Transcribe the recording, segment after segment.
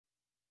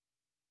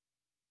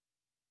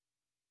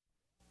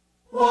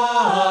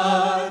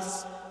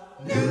What's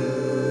new?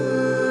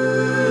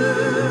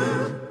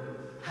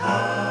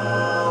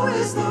 How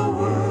is the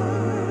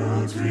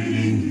world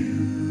treating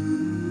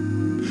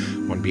you?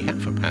 On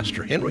behalf of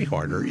Pastor Henry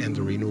Harder and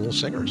the Renewal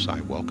Singers,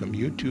 I welcome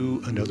you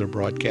to another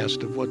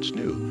broadcast of What's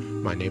New.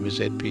 My name is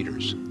Ed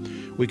Peters.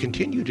 We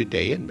continue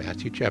today in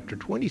Matthew chapter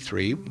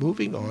 23,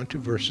 moving on to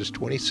verses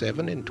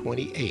 27 and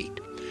 28.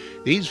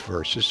 These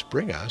verses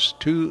bring us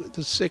to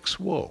the sixth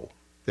woe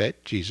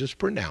that Jesus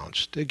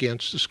pronounced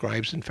against the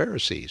scribes and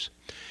Pharisees.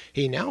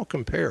 He now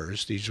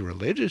compares these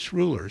religious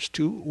rulers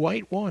to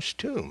whitewashed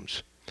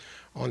tombs.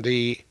 On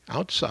the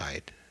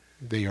outside,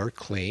 they are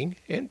clean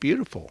and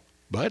beautiful,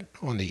 but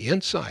on the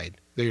inside,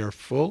 they are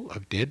full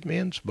of dead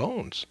men's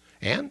bones,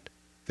 and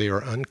they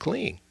are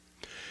unclean.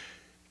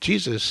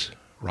 Jesus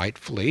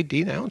rightfully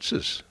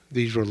denounces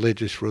these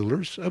religious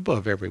rulers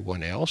above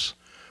everyone else,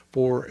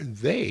 for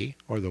they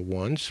are the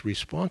ones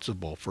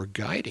responsible for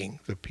guiding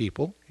the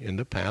people in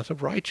the path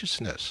of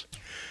righteousness.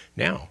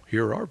 Now,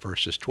 here are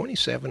verses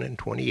 27 and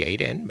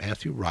 28, and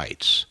Matthew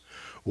writes,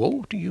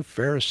 "Woe to you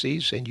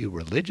Pharisees and you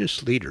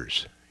religious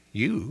leaders!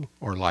 You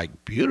are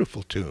like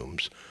beautiful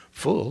tombs,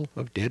 full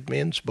of dead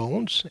men's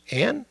bones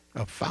and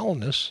of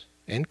foulness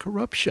and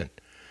corruption.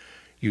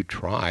 You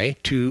try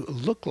to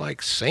look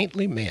like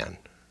saintly men,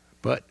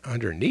 but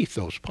underneath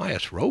those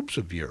pious robes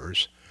of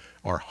yours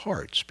are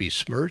hearts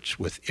besmirched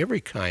with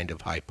every kind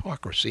of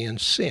hypocrisy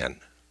and sin."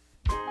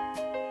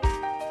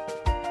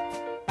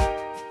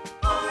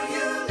 Are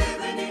you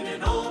living in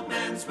an old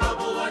man's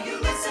rubble? Are you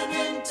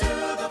listening to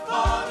the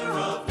father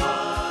of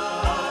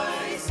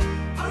lies?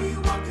 Are you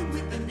walking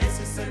with the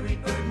necessary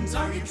burdens?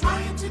 Are you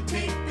trying to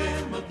take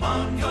them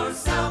upon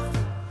yourself?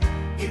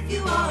 If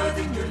you are,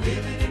 then you're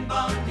living in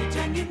bondage,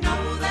 and you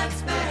know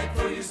that's bad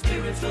for your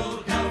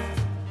spiritual health.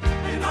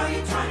 And are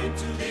you trying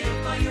to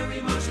live by your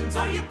emotions?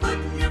 Are you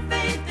putting your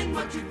faith in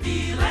what you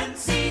feel and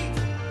see?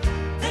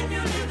 Then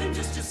you're living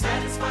just to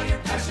satisfy your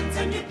passions,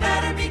 and you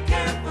better be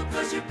careful,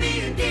 'cause you're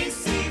being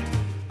deceived.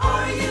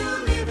 Are you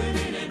living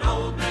in an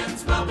old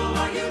man's rubble?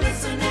 Are you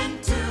listening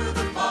to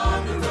the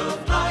father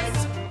of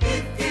lies?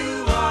 If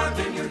you are,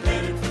 then you're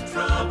headed for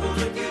trouble.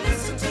 If you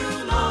listen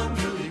too long,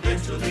 you'll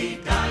eventually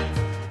die.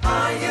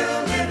 Are you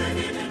living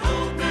in an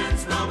old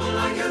man's rubble?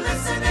 Are you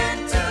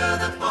listening to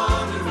the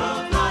father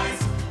of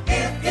lies?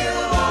 If you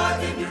are,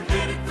 then you're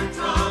headed for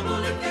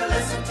trouble. If you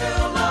listen too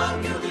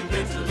long, you'll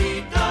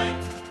eventually die.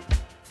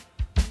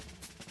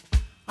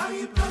 Are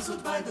you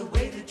puzzled by the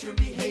way that you're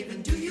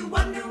behaving? Do you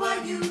wonder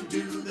why you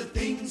do the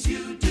things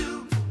you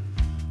do?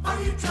 Are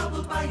you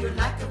troubled by your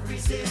lack of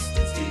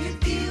resistance? Do you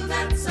feel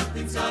that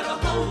something's got a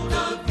hold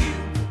of you?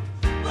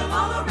 Well,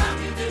 all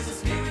around you there's a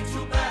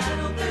spiritual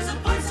battle. There's a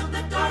voice of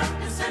the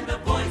darkness and a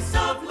voice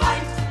of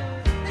light.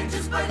 And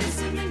just by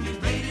listening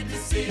you've made a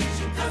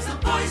decision, 'cause the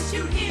voice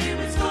you hear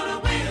is gonna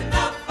win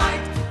the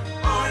fight.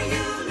 Are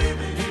you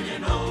living in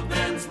an old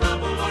man's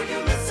rubble? Are you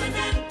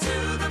listening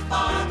to the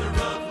father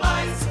of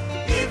lies?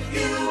 If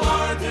you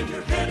are, then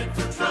you're headed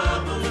for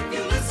trouble. If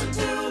you listen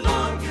too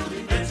long, you'll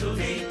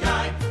eventually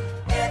die.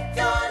 If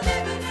you're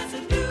living as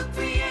a new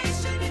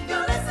creation, if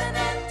you're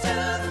listening to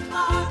the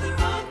father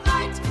of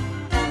light,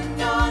 then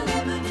you're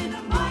living in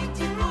a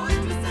mighty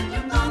fortress, and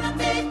you're gonna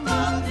be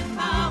clothed in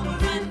power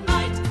and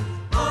might.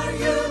 Are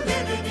you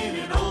living in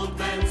an old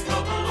man's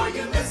rubble? Are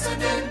you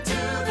listening to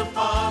the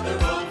father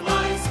of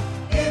lies?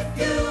 If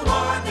you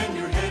are, then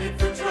you're headed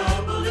for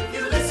trouble. If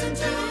you listen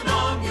too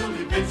long, you'll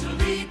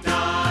eventually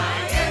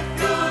die. If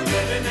you're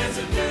living as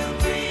a new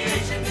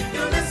creation, if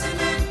you're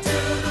listening to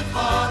the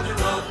father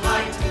of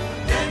light,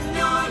 then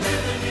you're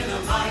living in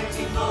a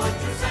mighty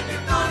fortress, and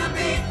you're gonna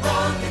be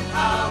clothed in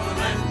power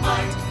and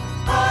might.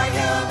 Are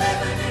you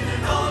living in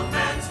an old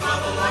man's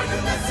rubble? Are you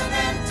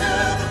listening to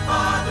the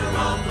father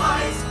of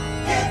lies?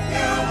 If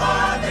you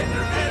are, then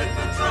you're headed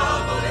for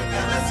trouble. If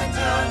you listen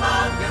too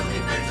long, you'll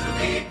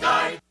eventually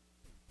die.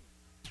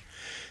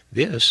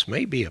 This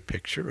may be a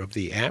picture of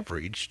the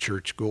average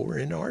churchgoer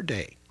in our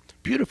day.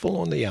 Beautiful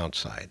on the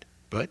outside,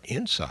 but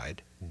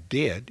inside,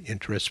 dead in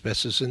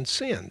trespasses and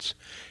sins,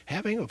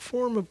 having a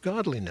form of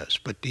godliness,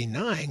 but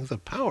denying the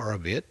power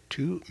of it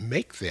to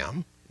make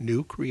them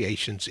new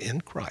creations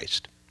in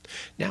Christ.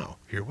 Now,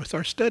 here with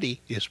our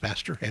study is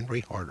Pastor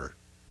Henry Harder.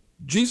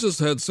 Jesus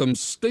had some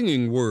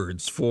stinging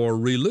words for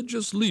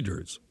religious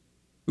leaders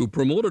who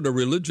promoted a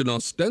religion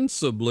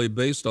ostensibly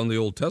based on the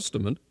Old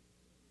Testament,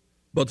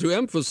 but who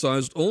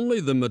emphasized only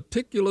the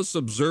meticulous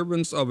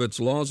observance of its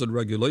laws and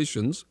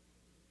regulations,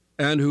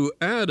 and who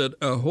added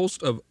a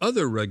host of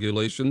other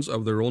regulations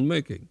of their own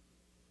making.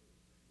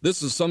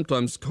 This is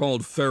sometimes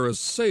called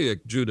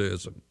Pharisaic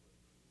Judaism.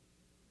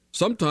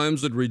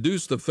 Sometimes it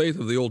reduced the faith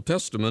of the Old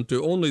Testament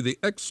to only the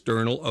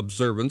external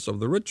observance of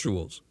the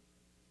rituals,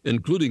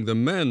 including the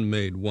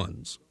man-made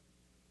ones.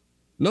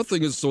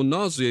 Nothing is so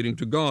nauseating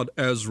to God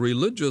as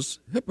religious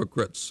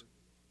hypocrites,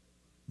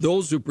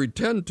 those who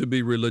pretend to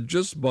be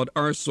religious but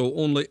are so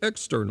only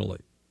externally.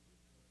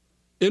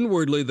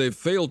 Inwardly, they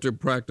fail to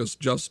practice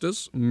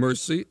justice,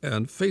 mercy,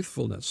 and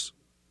faithfulness,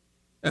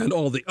 and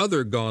all the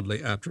other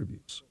godly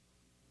attributes.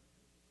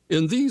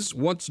 In these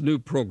What's New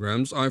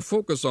programs, I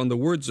focus on the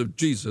words of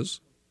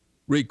Jesus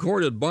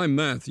recorded by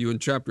Matthew in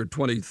chapter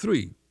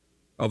 23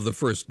 of the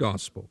first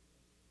gospel.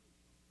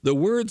 The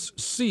words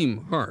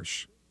seem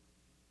harsh,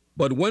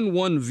 but when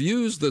one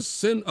views the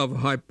sin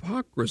of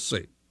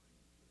hypocrisy,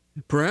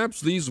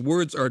 perhaps these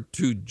words are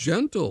too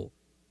gentle.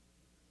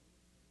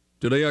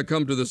 Today I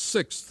come to the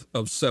sixth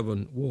of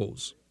 7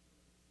 woes.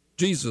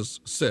 Jesus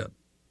said,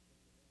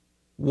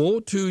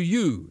 "Woe to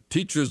you,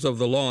 teachers of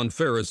the law and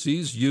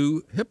Pharisees,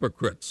 you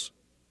hypocrites!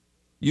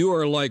 You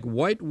are like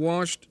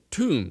whitewashed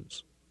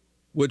tombs,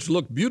 which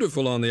look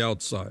beautiful on the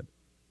outside,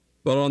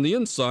 but on the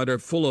inside are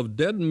full of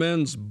dead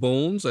men's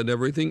bones and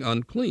everything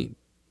unclean.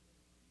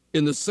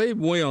 In the same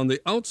way, on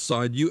the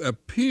outside you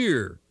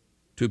appear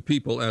to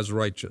people as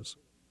righteous,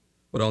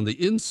 but on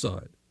the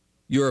inside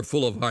you are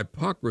full of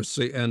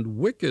hypocrisy and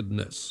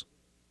wickedness."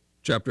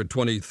 Chapter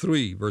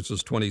 23,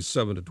 verses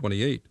 27 to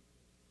 28.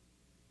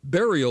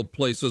 Burial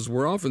places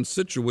were often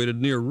situated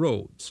near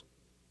roads.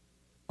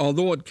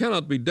 Although it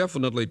cannot be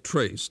definitely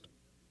traced,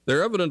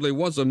 there evidently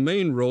was a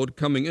main road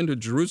coming into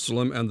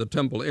Jerusalem and the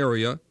temple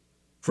area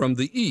from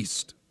the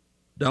east,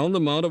 down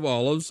the Mount of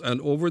Olives and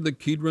over the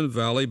Kidron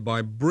Valley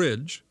by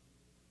bridge,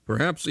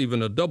 perhaps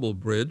even a double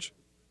bridge,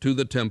 to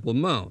the Temple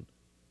Mount.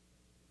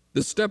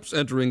 The steps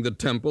entering the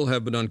temple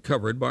have been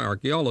uncovered by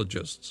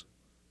archaeologists.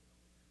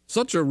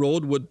 Such a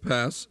road would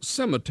pass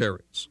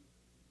cemeteries.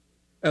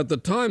 At the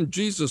time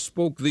Jesus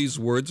spoke these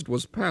words, it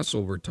was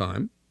Passover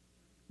time,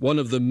 one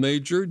of the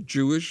major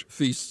Jewish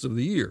feasts of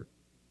the year.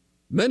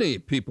 Many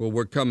people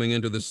were coming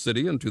into the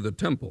city and to the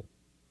temple.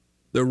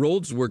 The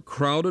roads were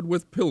crowded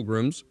with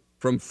pilgrims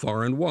from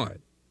far and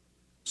wide.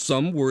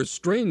 Some were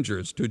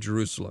strangers to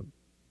Jerusalem.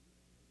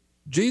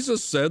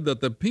 Jesus said that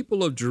the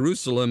people of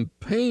Jerusalem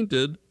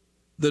painted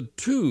the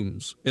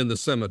tombs in the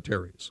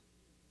cemeteries.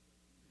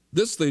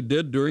 This they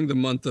did during the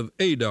month of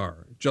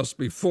Adar, just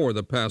before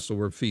the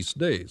Passover feast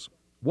days.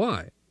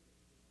 Why?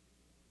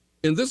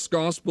 In this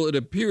gospel, it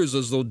appears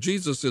as though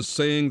Jesus is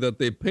saying that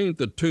they paint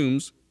the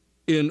tombs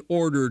in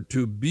order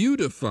to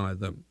beautify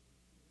them.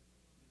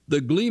 The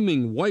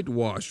gleaming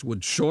whitewash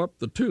would show up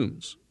the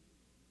tombs,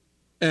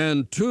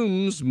 and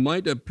tombs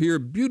might appear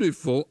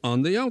beautiful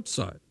on the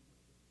outside.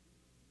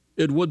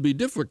 It would be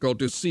difficult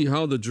to see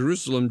how the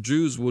Jerusalem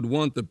Jews would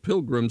want the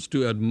pilgrims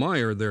to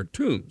admire their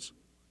tombs.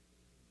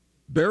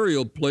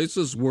 Burial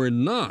places were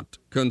not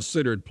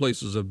considered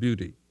places of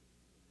beauty.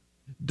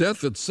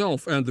 Death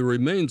itself and the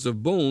remains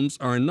of bones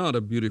are not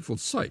a beautiful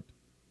sight.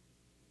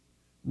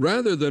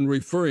 Rather than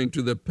referring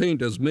to the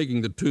paint as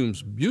making the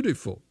tombs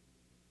beautiful,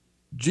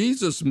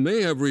 Jesus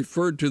may have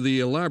referred to the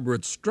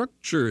elaborate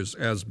structures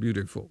as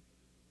beautiful.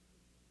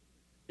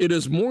 It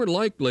is more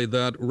likely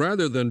that,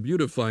 rather than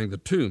beautifying the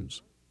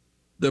tombs,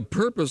 the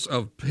purpose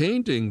of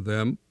painting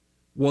them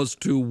was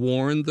to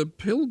warn the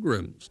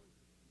pilgrims.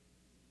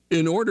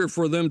 In order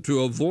for them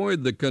to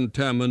avoid the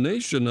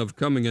contamination of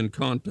coming in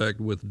contact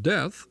with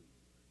death,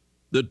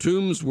 the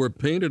tombs were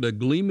painted a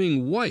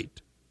gleaming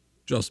white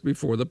just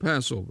before the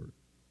Passover.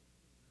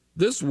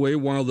 This way,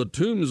 while the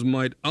tombs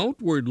might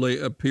outwardly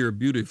appear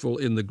beautiful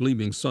in the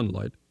gleaming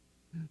sunlight,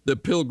 the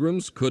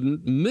pilgrims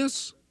couldn't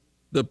miss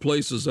the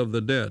places of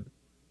the dead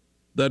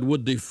that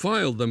would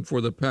defile them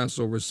for the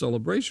Passover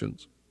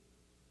celebrations.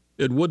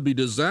 It would be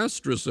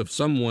disastrous if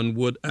someone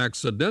would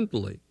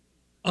accidentally,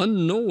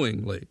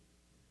 unknowingly,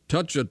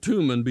 touch a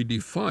tomb and be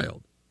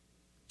defiled,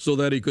 so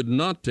that he could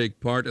not take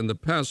part in the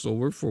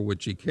Passover for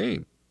which he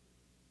came.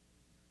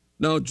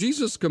 Now,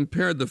 Jesus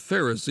compared the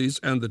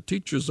Pharisees and the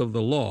teachers of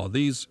the law,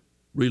 these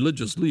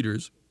religious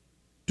leaders,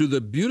 to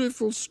the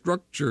beautiful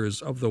structures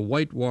of the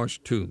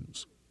whitewashed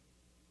tombs.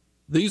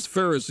 These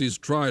Pharisees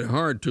tried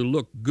hard to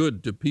look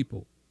good to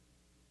people.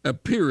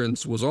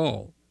 Appearance was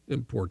all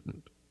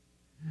important.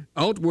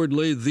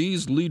 Outwardly,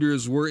 these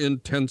leaders were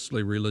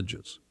intensely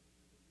religious.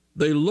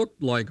 They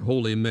looked like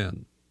holy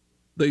men.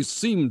 They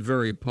seemed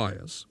very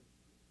pious.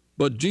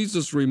 But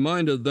Jesus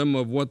reminded them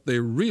of what they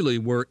really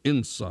were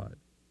inside,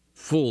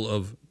 full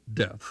of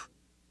death.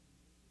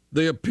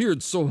 They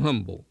appeared so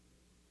humble,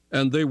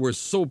 and they were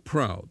so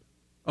proud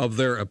of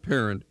their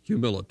apparent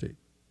humility.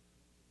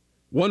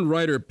 One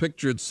writer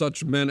pictured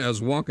such men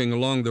as walking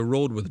along the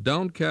road with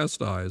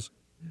downcast eyes,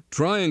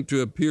 trying to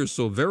appear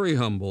so very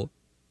humble,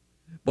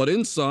 but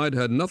inside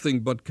had nothing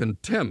but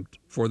contempt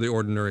for the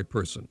ordinary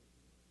person.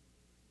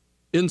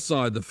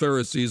 Inside, the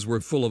Pharisees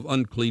were full of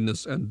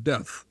uncleanness and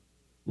death,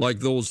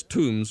 like those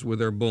tombs with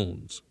their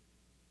bones.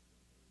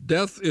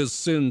 Death is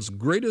sin's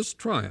greatest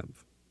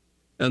triumph,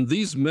 and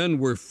these men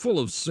were full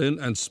of sin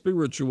and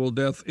spiritual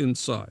death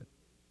inside.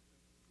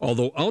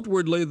 Although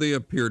outwardly they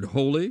appeared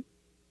holy,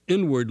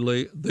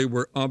 inwardly they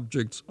were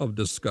objects of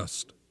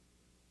disgust.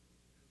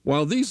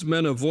 While these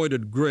men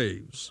avoided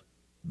graves,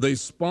 they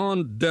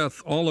spawned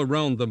death all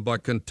around them by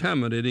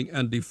contaminating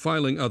and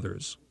defiling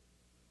others.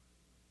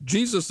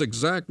 Jesus'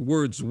 exact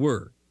words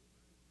were,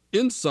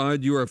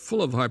 "Inside you are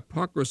full of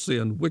hypocrisy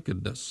and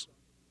wickedness."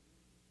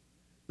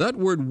 That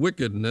word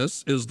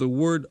wickedness is the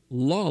word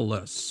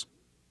lawless.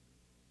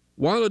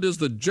 While it is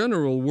the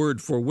general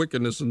word for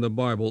wickedness in the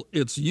Bible,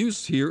 its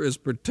use here is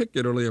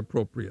particularly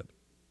appropriate.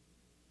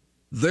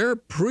 Their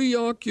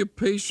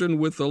preoccupation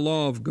with the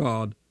law of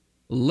God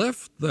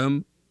left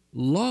them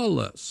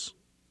lawless.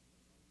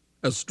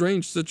 A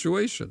strange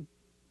situation.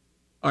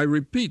 I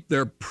repeat,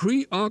 their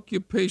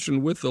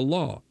preoccupation with the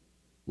law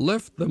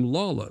left them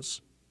lawless,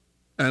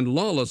 and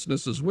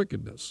lawlessness is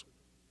wickedness.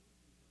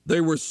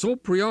 They were so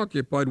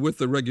preoccupied with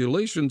the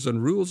regulations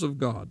and rules of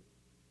God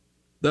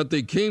that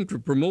they came to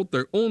promote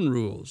their own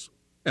rules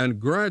and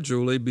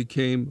gradually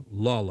became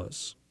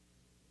lawless.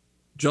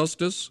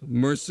 Justice,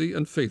 mercy,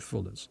 and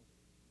faithfulness,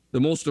 the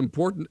most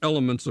important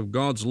elements of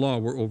God's law,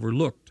 were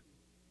overlooked.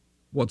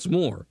 What's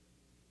more,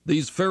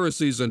 these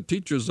Pharisees and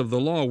teachers of the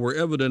law were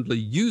evidently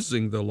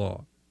using the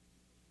law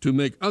to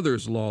make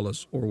others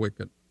lawless or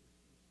wicked.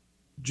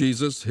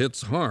 Jesus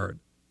hits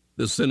hard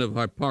the sin of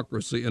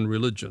hypocrisy in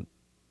religion.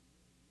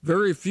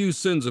 Very few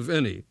sins, if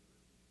any,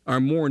 are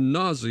more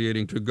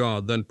nauseating to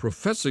God than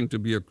professing to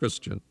be a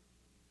Christian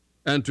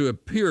and to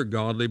appear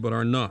godly but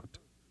are not.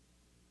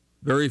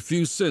 Very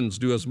few sins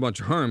do as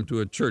much harm to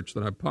a church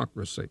than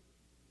hypocrisy.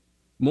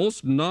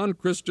 Most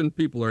non-Christian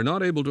people are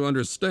not able to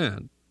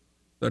understand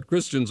that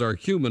Christians are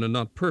human and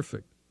not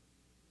perfect.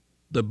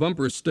 The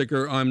bumper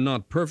sticker, "I'm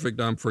not perfect,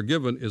 I'm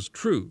forgiven," is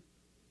true.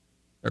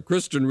 A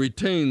Christian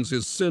retains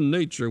his sin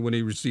nature when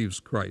he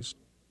receives Christ.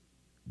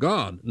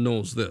 God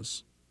knows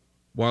this,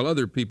 while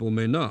other people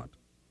may not.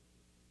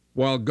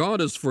 While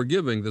God is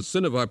forgiving, the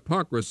sin of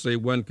hypocrisy,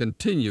 when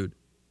continued,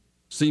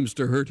 seems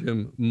to hurt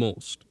him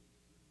most.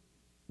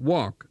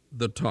 Walk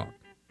the talk.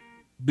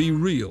 Be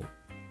real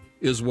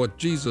is what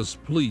Jesus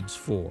pleads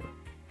for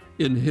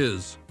in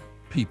his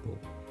people.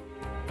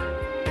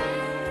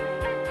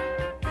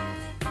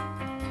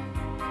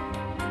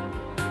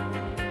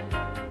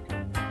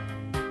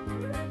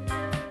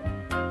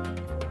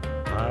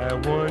 I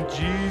want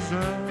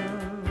Jesus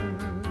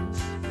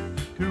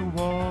to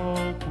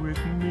walk with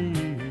me.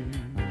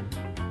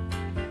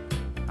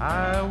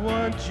 I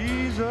want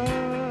Jesus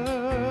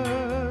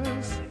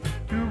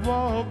to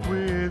walk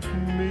with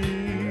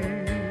me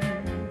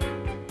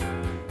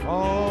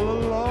all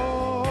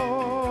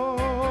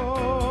along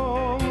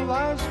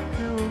life's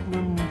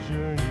pilgrim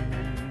journey.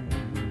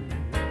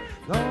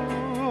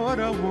 Lord,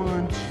 I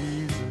want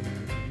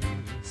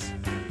Jesus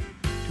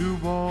to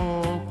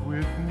walk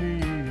with me.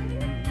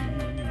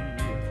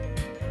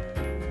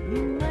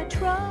 In my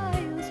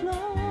trials,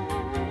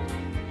 Lord,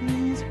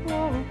 please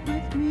walk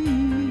with me.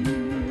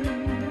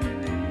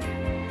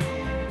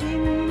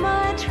 In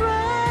my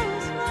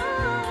trials,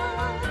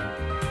 Lord,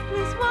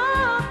 please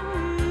walk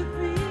with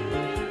me.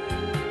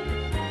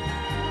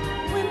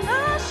 When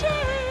the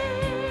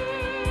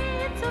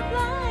shades of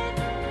light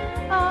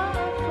are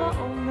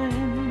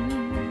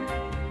falling,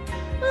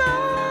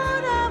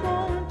 Lord, I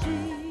want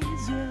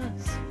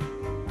Jesus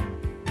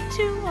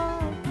to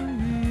walk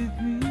with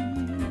me.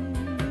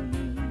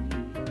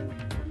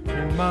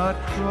 In my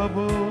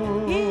trouble,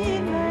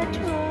 In my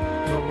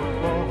trouble,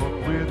 Lord,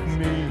 walk with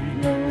me.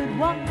 Lord,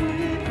 walk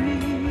with me.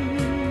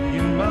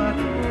 In my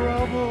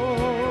trouble,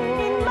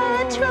 In my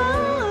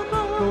trouble,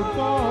 Lord,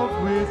 walk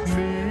with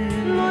me.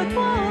 Lord,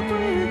 walk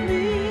with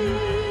me.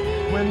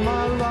 When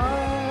my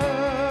life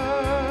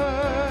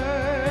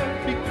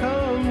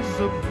becomes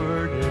a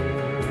burden,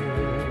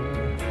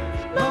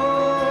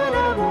 Lord,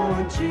 I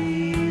want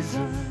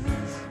Jesus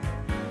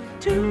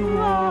to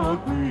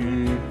walk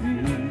with me.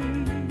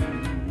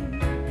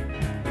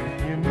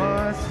 In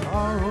my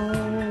sorrow,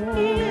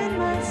 In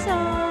my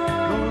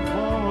sorrow,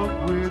 Lord, walk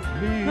with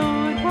me.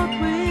 Lord, walk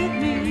with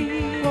me.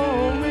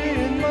 Oh,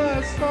 in my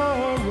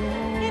sorrow,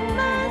 In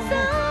my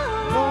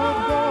sorrow, Lord,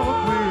 walk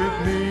with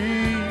me.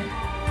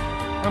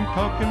 I'm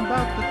talking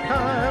about the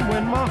time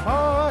when my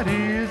heart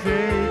is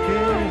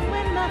aching,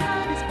 when my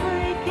heart is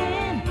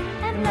breaking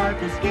and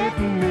life is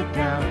getting me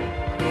down.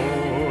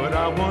 Lord,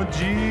 I want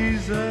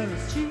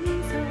Jesus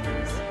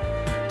Jesus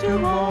to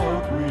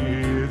walk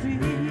with me.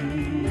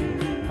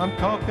 I'm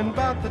talking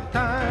about the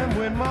time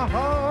when my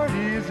heart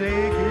is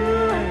aching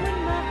When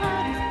my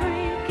heart is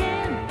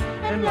breaking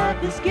and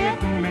life is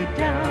getting me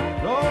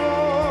down.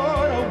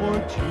 Lord, I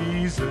want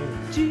Jesus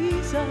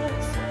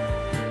Jesus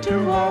to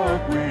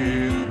walk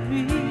with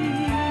me,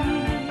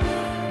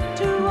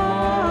 to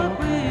walk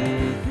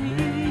with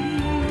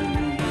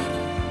me.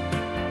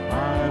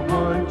 I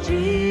want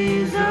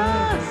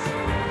Jesus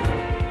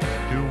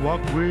to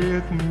walk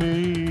with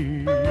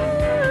me.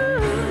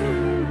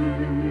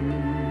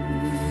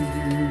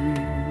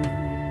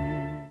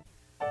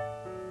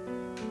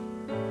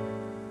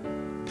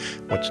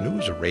 What's New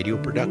is a radio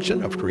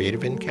production of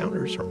Creative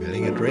Encounters. Our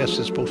mailing address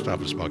is Post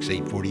Office Box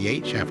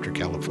 848, Shafter,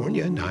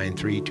 California,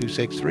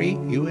 93263,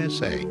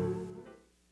 USA.